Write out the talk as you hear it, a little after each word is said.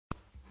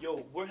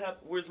Yo,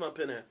 where's my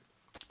pen at?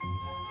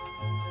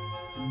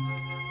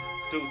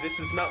 Dude, this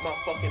is not my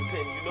fucking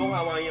pen. You know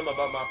how I am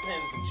about my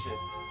pens and shit.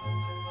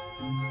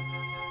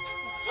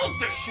 Fuck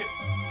this shit.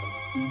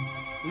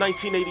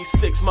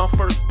 1986, my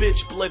first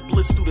bitch bled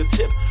bliss through the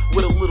tip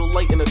with a little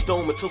light in a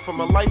dome until from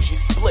her life she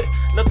split.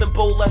 Nothing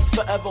bow-less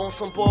forever on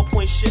some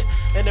ballpoint shit,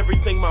 and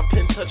everything my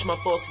pen touched, my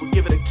thoughts would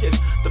give it a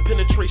kiss. The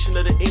penetration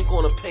of the ink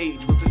on a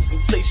page was a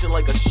sensation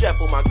like a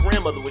chef or my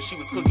grandmother when she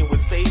was cooking with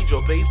sage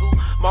or basil.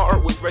 My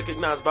art was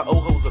recognized by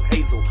ojos of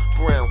hazel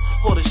brown.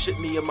 All the shit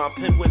me and my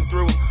pen went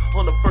through.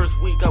 On the first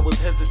week I was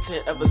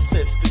hesitant ever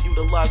since to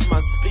utilize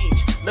my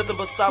speech. Nothing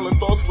but silent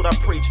thoughts would I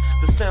preach.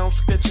 The sound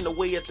sketching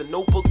away at the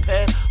notebook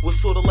pad was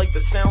sort of like the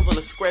sounds on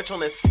the scratch on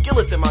that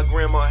skillet that my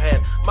grandma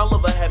had. My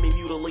lover had me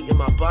mutilating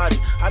my body.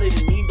 I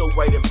didn't need no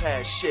writing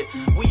pad shit.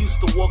 We used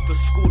to walk to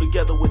school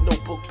together with no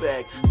book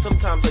bag.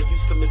 Sometimes I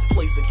used to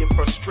misplace it, get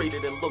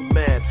frustrated and look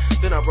mad.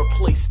 Then I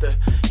replaced her,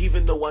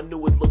 even though I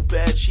knew it looked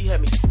bad. She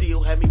had me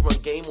steal, had me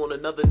run game on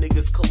another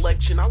nigga's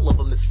collection. I love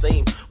them the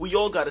same. We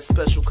all got a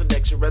special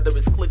connection, whether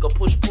it's click or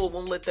push pull.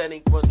 Won't let that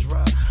ink run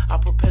dry. I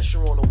put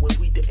pressure on her when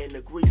we didn't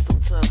agree.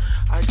 Sometimes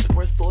I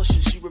expressed thoughts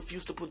she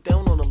refused to put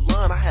down on the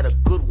line. I had a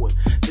good one.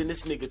 Then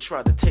this nigga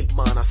tried to take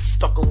mine. I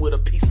stuck him with a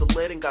piece of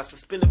lead and got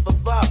suspended for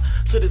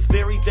 5. To this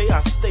very day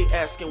I stay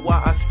asking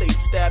why I stay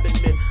stabbing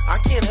men. I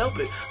can't help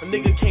it. A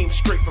nigga came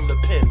straight from the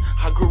pen.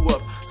 I grew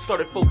up,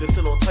 started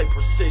focusing on tight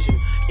precision.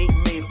 Ink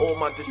made all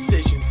my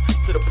decisions.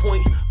 To the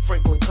point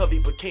Franklin Covey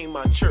became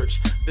my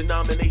church.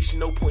 Denomination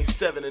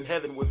 0.7 and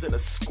heaven was in a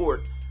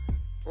skort.